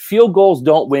 7-yard line. Field goals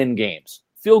don't win games.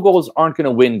 Field goals aren't going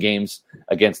to win games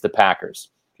against the Packers.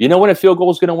 You know when a field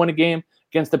goal is going to win a game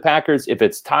against the Packers? If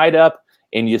it's tied up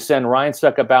and you send Ryan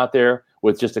Succop out there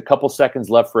with just a couple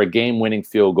seconds left for a game-winning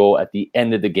field goal at the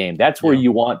end of the game. That's where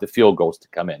you want the field goals to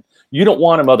come in. You don't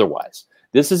want them otherwise.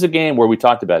 This is a game where we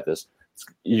talked about this.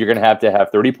 You're going to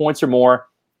have 30 points or more.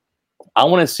 I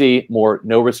want to see more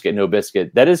no risk it, no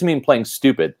biscuit. That doesn't mean playing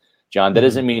stupid, John. That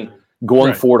doesn't mean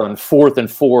going for it on 4th and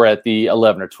 4 at the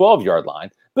 11 or 12-yard line,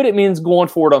 but it means going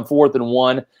for it on 4th and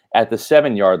 1 at the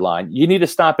 7-yard line. You need to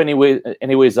stop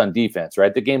anyways on defense,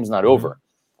 right? The game's not over.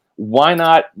 Why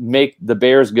not make the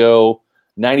Bears go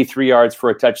 93 yards for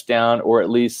a touchdown, or at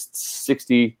least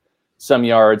 60-some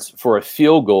yards for a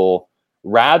field goal,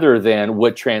 rather than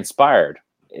what transpired?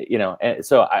 And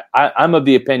so I'm of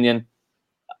the opinion,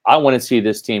 I want to see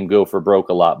this team go for broke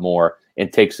a lot more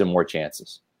and take some more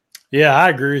chances. Yeah, I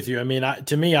agree with you. I mean,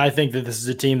 to me, I think that this is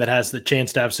a team that has the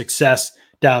chance to have success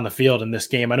down the field in this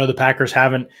game. I know the Packers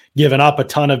haven't given up a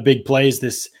ton of big plays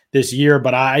this year,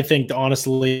 but I think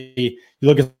honestly, you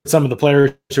look at some of the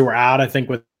players who were out. I think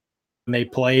when they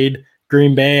played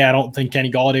Green Bay, I don't think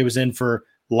Kenny Golladay was in for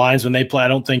Lions when they play. I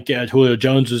don't think Julio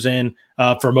Jones was in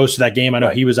for most of that game. I know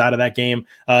he was out of that game.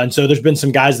 And so there's been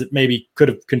some guys that maybe could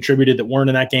have contributed that weren't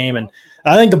in that game. And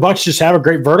I think the Bucs just have a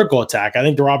great vertical attack. I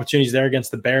think there were opportunities there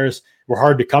against the Bears were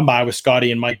hard to come by with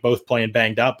Scotty and Mike both playing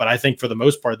banged up. But I think for the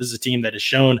most part, this is a team that has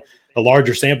shown the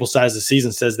larger sample size of the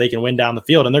season says they can win down the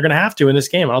field. And they're going to have to in this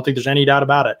game. I don't think there's any doubt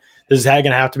about it. This is going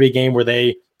to have to be a game where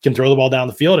they can throw the ball down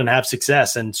the field and have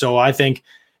success. And so I think,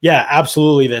 yeah,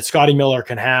 absolutely, that Scotty Miller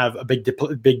can have a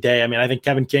big day. I mean, I think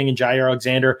Kevin King and Jair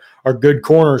Alexander are good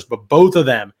corners, but both of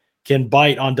them can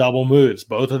bite on double moves.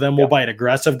 Both of them will bite.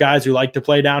 Aggressive guys who like to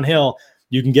play downhill,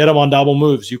 you can get them on double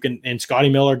moves. You can, and Scotty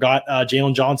Miller got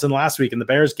Jalen Johnson last week in the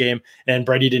Bears game, and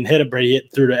Brady didn't hit it. Brady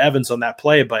hit through to Evans on that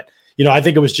play. But, I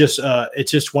think it was just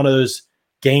it's just one of those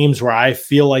games where I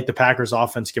feel like the Packers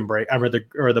offense can break, or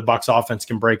the Bucs offense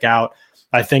can break out.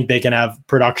 I think they can have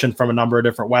production from a number of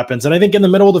different weapons. And I think in the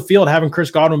middle of the field, having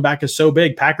Chris Godwin back is so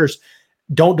big. Packers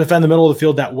don't defend the middle of the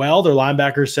field that well. Their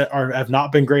linebackers have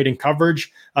not been great in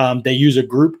coverage. They use a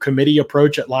group committee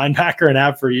approach at linebacker and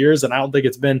have for years, and I don't think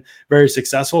it's been very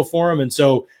successful for them. And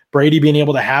so Brady being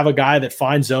able to have a guy that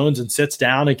finds zones and sits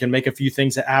down and can make a few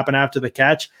things that happen after the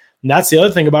catch. And that's the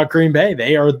other thing about Green Bay.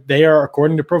 They are,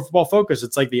 according to Pro Football Focus,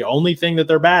 it's like the only thing that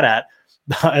they're bad at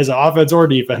as an offense or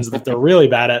defense that they're really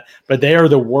bad at, but they are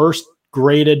the worst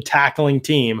graded tackling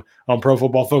team on Pro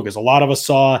Football Focus. A lot of us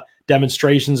saw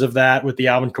demonstrations of that with the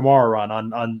Alvin Kamara run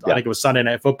on I think it was Sunday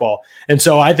Night Football. And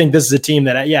so I think this is a team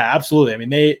that, absolutely. I mean,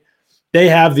 they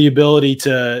have the ability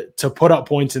to put up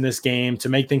points in this game, to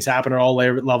make things happen at all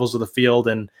levels of the field.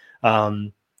 And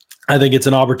I think it's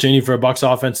an opportunity for a Bucs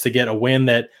offense to get a win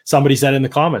that somebody said in the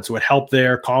comments would help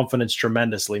their confidence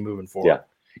tremendously moving forward. Yeah.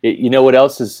 You know what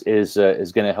else is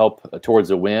going to help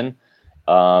towards a win?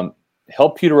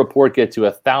 Help Pewter Report get to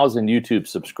 1,000 YouTube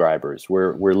subscribers.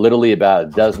 We're literally about a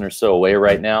dozen or so away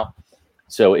right now.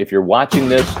 So if you're watching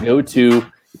this, if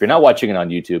you're not watching it on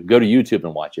YouTube, go to YouTube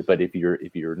and watch it. But if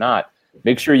you're not,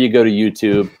 make sure you go to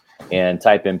YouTube and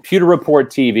type in Pewter Report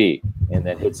TV and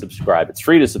then hit subscribe. It's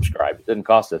free to subscribe. It doesn't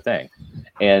cost a thing.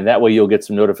 And that way you'll get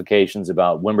some notifications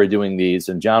about when we're doing these.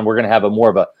 And John, we're going to have more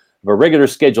of a regular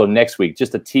schedule next week,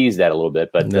 just to tease that a little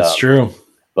bit. But that's true.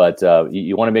 But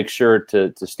you want to make sure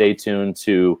to stay tuned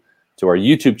to our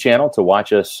YouTube channel to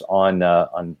watch us on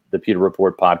the Pewter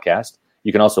Report podcast.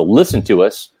 You can also listen to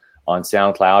us on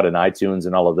SoundCloud and iTunes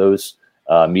and all of those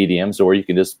mediums, or you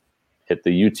can just hit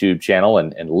the YouTube channel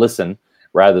and listen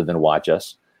rather than watch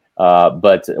us.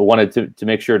 But I wanted to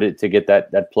make sure to get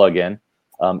that plug in.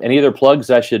 Any other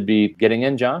plugs I should be getting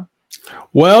in, John?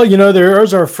 Well,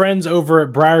 there's our friends over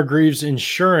at Briar Greaves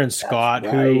Insurance, Scott,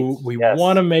 who we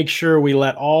want to make sure we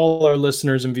let all our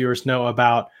listeners and viewers know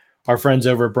about our friends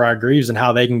over at Briar Greaves and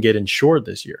how they can get insured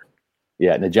this year.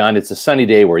 Yeah. Now, John, it's a sunny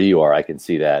day where you are. I can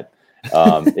see that.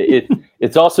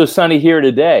 It's also sunny here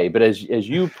today, but as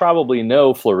you probably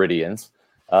know, Floridians,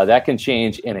 that can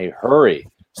change in a hurry.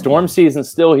 Storm season's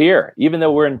still here, even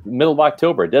though we're in the middle of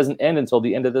October. It doesn't end until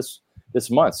the end of this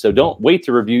month. So don't wait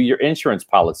to review your insurance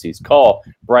policies. Call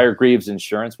Briar Greaves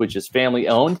Insurance, which is family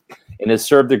owned and has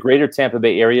served the greater Tampa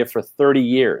Bay area for 30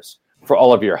 years for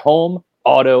all of your home,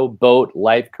 auto, boat,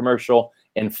 life, commercial,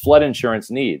 and flood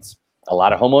insurance needs. A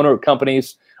lot of homeowner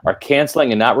companies are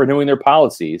canceling and not renewing their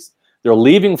policies. They're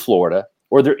leaving Florida,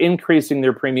 or they're increasing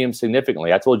their premiums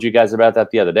significantly. I told you guys about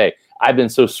that the other day. I've been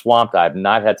so swamped, I've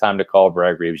not had time to call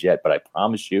Briar Greaves yet, but I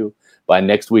promise you by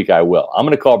next week I will. I'm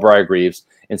going to call Briar Greaves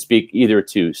and speak either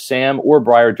to Sam or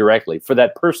Briar directly for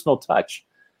that personal touch.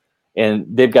 And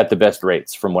they've got the best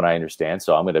rates from what I understand.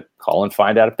 So I'm going to call and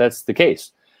find out if that's the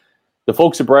case. The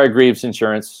folks at Briar Greaves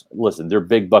Insurance, listen, they're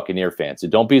big Buccaneer fans. So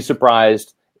don't be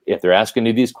surprised if they're asking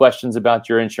you these questions about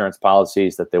your insurance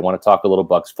policies that they want to talk a little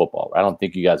Bucs football. I don't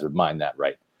think you guys would mind that,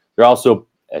 right? They're also,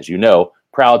 as you know,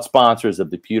 proud sponsors of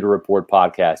the Pewter Report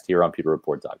podcast here on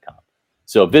pewterreport.com.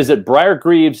 So visit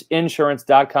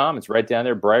BriarGreavesInsurance.com. It's right down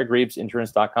there,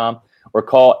 BriarGreavesInsurance.com, or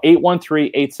call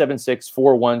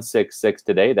 813-876-4166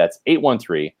 today. That's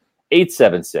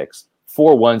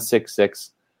 813-876-4166,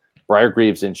 Briar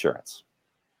Greaves Insurance.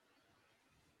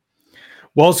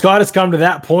 Well, Scott, it's come to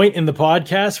that point in the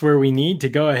podcast where we need to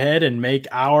go ahead and make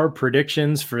our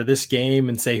predictions for this game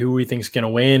and say who we think is going to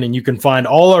win. And you can find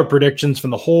all our predictions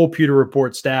from the whole Pewter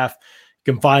Report staff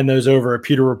You can find those over at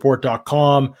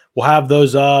pewterreport.com. We'll have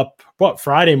those up,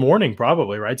 Friday morning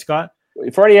probably, right, Scott?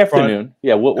 Friday afternoon.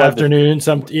 We'll afternoon.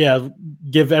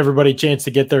 Give everybody a chance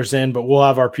to get theirs in, but we'll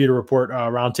have our Pewter Report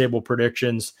roundtable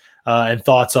predictions and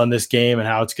thoughts on this game and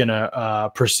how it's going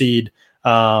to proceed,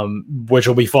 which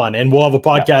will be fun. And we'll have a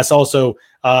podcast also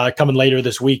coming later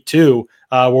this week too,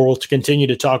 where we'll continue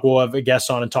to talk. We'll have a guest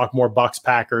on and talk more Bucks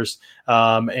Packers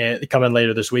and coming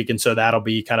later this week. And so that'll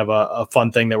be kind of a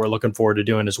fun thing that we're looking forward to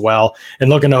doing as well, and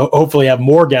looking to hopefully have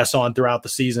more guests on throughout the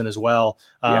season as well.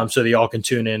 So that y'all can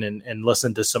tune in and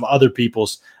listen to some other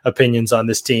people's opinions on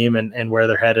this team and where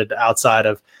they're headed outside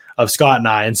of Scott and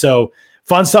I. And so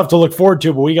fun stuff to look forward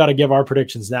to, but we got to give our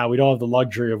predictions now. We don't have the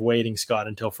luxury of waiting, Scott,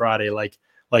 until Friday, like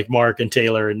Mark and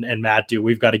Taylor and Matt do.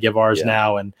 We've got to give ours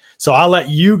now. And so I'll let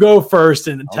you go first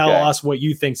and tell us what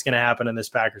you think is going to happen in this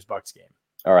Packers-Bucks game.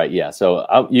 All right. Yeah.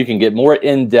 So you can get more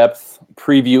in-depth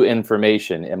preview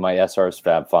information in my SR's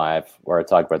Fab 5, where I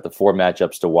talk about the 4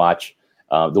 matchups to watch.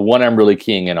 The one I'm really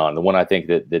keying in on, the one I think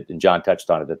that John touched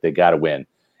on it, that they got to win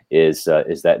is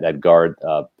that guard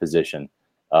position.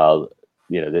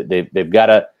 They've got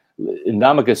to,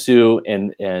 Ndamukong Suh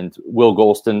and Will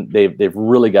Golston, they've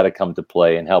really got to come to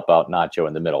play and help out Nacho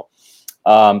in the middle.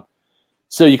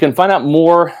 So you can find out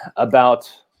more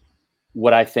about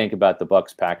what I think about the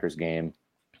Bucks-Packers game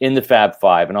in the Fab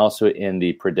 5 and also in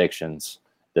the predictions,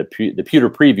 the Pewter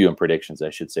preview and predictions,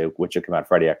 I should say, which will come out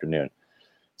Friday afternoon.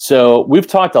 So we've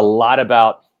talked a lot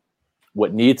about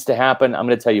what needs to happen. I'm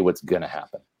going to tell you what's going to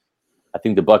happen. I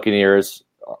think the Buccaneers,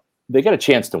 they got a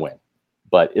chance to win,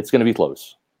 but it's going to be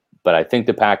close. But I think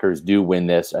the Packers do win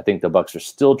this. I think the Bucs are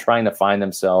still trying to find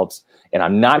themselves, and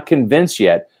I'm not convinced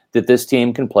yet that this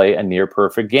team can play a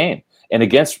near-perfect game. And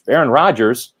against Aaron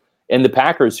Rodgers and the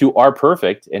Packers, who are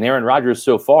perfect, and Aaron Rodgers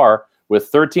so far with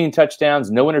 13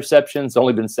 touchdowns, no interceptions,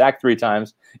 only been sacked 3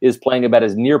 times, is playing about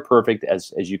as near-perfect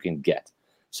as you can get.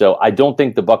 So I don't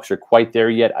think the Bucs are quite there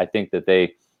yet. I think that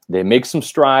they make some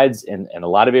strides in a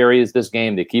lot of areas this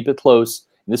game. They keep it close.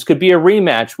 And this could be a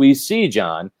rematch we see,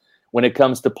 John, when it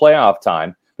comes to playoff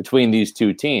time between these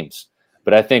two teams.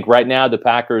 But I think right now the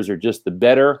Packers are just the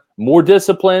better, more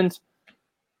disciplined,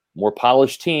 more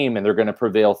polished team, and they're going to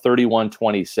prevail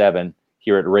 31-27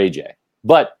 here at Ray J.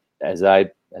 But as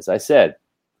I said,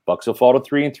 Bucs will fall to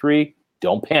 3-3.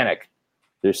 Don't panic.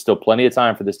 There's still plenty of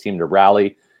time for this team to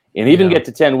rally and even get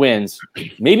to 10 wins,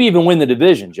 maybe even win the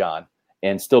division, John,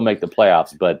 and still make the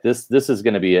playoffs. But this is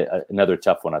going to be another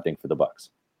tough one, I think, for the Bucs.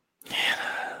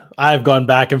 I've gone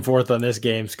back and forth on this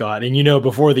game, Scott. And,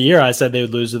 before the year, I said they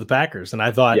would lose to the Packers. And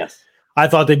I thought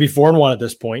they'd be 4-1 at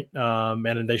this point.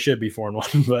 And they should be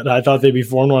 4-1, but I thought they'd be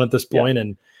 4-1 at this point.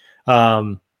 And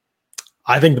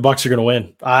I think the Bucs are going to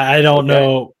win. I don't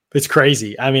know. It's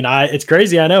crazy. I mean, it's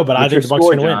crazy, I know, but I think the Bucs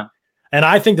are going to win. And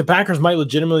I think the Packers might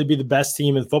legitimately be the best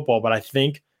team in football, but I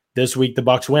think this week the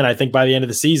Bucs win. I think by the end of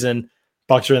the season,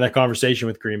 Bucs are in that conversation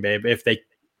with Green Bay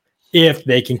if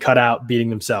they can cut out beating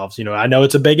themselves. I know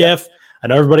it's a big if. I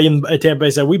know everybody in Tampa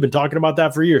Bay said we've been talking about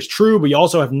that for years. True, but you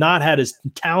also have not had as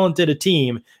talented a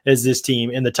team as this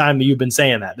team in the time that you've been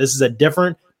saying that. This is a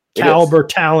different caliber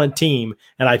talent team,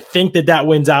 and I think that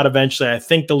wins out eventually. I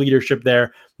think the leadership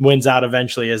there wins out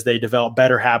eventually as they develop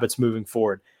better habits moving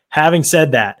forward. Having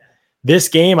said that, this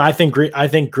game, I think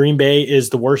Green Bay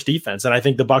is the worst defense, and I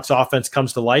think the Bucs offense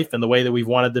comes to life in the way that we've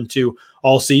wanted them to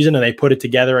all season, and they put it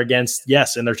together against,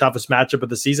 in their toughest matchup of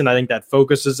the season. I think that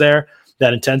focus is there,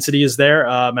 that intensity is there,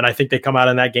 and I think they come out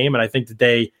in that game, and I think that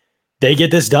they get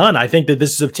this done. I think that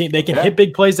this is a team, they can hit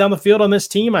big plays down the field on this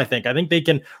team, I think they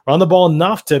can run the ball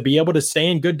enough to be able to stay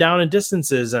in good down and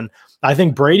distances, and I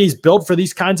think Brady's built for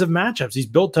these kinds of matchups. He's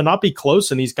built to not be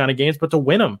close in these kind of games, but to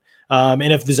win them.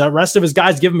 And if the rest of his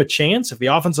guys give him a chance, if the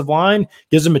offensive line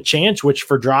gives him a chance, which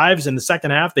for drives in the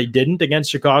second half they didn't against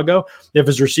Chicago, if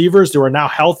his receivers, who are now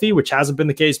healthy, which hasn't been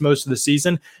the case most of the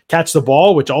season, catch the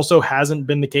ball, which also hasn't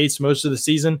been the case most of the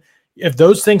season, if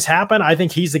those things happen, I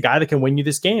think he's the guy that can win you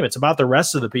this game. It's about the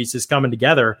rest of the pieces coming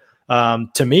together,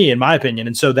 to me, in my opinion.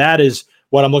 And so that is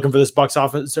what I'm looking for this Bucs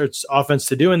offense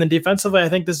to do. And then defensively, I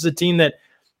think this is a team that,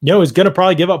 is going to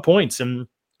probably give up points and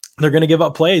they're going to give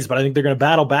up plays, but I think they're going to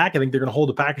battle back. I think they're going to hold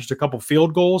the Packers to a couple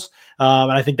field goals.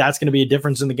 And I think that's going to be a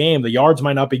difference in the game. The yards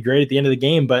might not be great at the end of the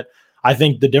game, but I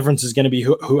think the difference is going to be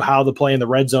how the play in the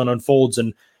red zone unfolds.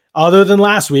 And other than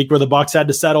last week where the Bucs had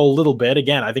to settle a little bit,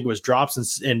 again, I think it was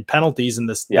drops and penalties and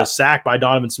the sack by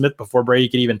Donovan Smith before Brady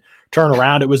could even turn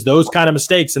around. It was those kind of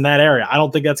mistakes in that area. I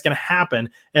don't think that's going to happen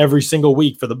every single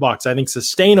week for the Bucs. I think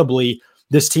sustainably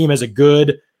this team has a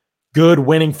good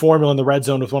winning formula in the red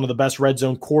zone with one of the best red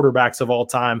zone quarterbacks of all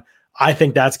time I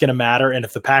think that's going to matter. And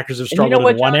if the Packers have struggled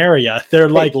in one area, they're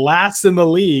like last in the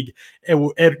league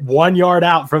at 1 yard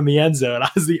out from the end zone. I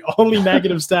was the only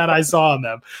negative stat I saw on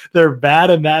them. They're bad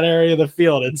in that area of the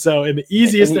field. And so in the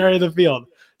easiest area of the field.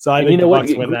 So I think the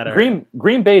Bucs win that area.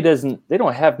 Green Bay they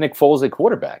don't have Nick Foles at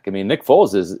quarterback. I mean, Nick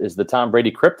Foles is the Tom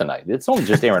Brady kryptonite. It's only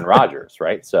just Aaron Rodgers,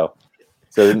 right? So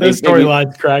those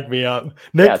storylines crack me up.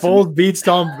 Nick Foles beats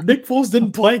Tom. Nick Foles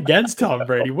didn't play against Tom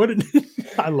Brady.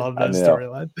 I love that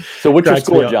storyline. So what's your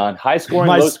score, John? High scoring,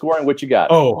 low scoring? What you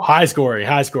got? Oh, high scoring.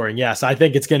 Yes, I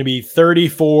think it's going to be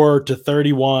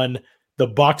 34-31. The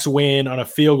Bucs win on a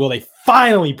field goal. They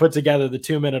finally put together the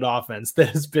 2-minute offense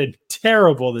that has been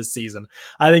terrible this season.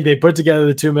 I think they put together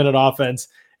the 2-minute offense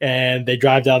and they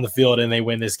drive down the field and they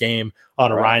win this game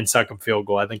on a Ryan Succop field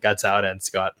goal. I think that's how it ends,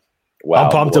 Scott. Wow,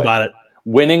 I'm pumped about it.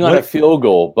 Winning on a field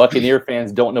goal. Buccaneer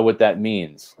fans don't know what that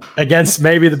means. Against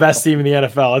maybe the best team in the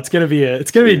NFL. It's gonna be a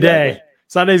day.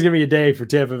 Sunday's gonna be a day for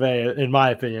Tampa Bay, in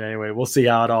my opinion. Anyway, we'll see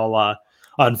how it all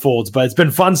unfolds. But it's been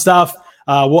fun stuff.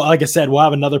 Like I said, we'll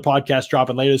have another podcast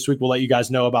dropping later this week. We'll let you guys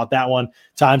know about that one.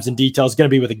 Times and details. It's gonna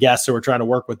be with a guest, so we're trying to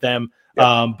work with them.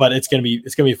 Yep. But it's gonna be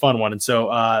a fun one. And so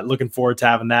looking forward to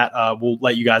having that. We'll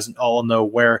let you guys all know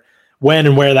when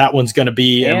and where that one's gonna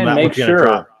be, and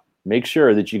make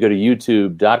sure that you go to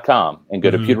youtube.com and go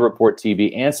to Pewter Report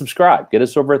TV and subscribe. Get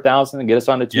us over 1,000 and get us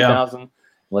on to 2,000.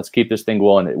 Let's keep this thing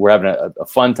going. We're having a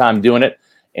fun time doing it.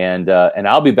 And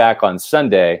I'll be back on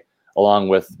Sunday along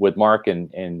with Mark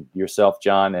and yourself,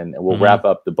 John, and we'll wrap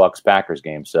up the Bucs-Packers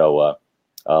game. So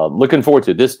looking forward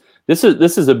to this. This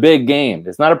is a big game.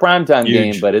 It's not a primetime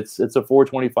game, but it's a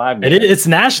 4:25 game. It's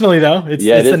nationally, though. It's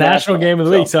the national game of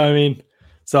the week. So, I mean,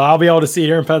 I'll be able to see it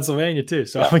here in Pennsylvania too.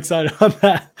 So I'm excited on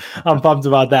that. I'm pumped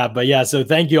about that. But yeah, so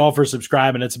thank you all for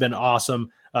subscribing. It's been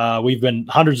awesome. We've been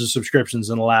hundreds of subscriptions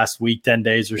in the last week, 10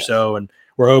 days or so. And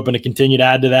we're hoping to continue to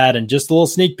add to that. And just a little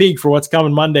sneak peek for what's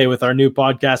coming Monday with our new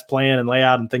podcast plan and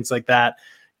layout and things like that.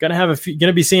 Gonna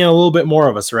be seeing a little bit more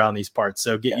of us around these parts.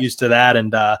 So get used to that.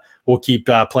 And we'll keep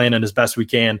planning as best we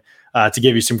can to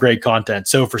give you some great content.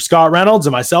 So for Scott Reynolds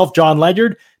and myself, John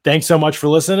Ledyard, thanks so much for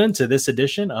listening to this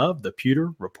edition of the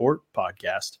Pewter Report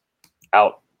podcast.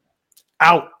 Out.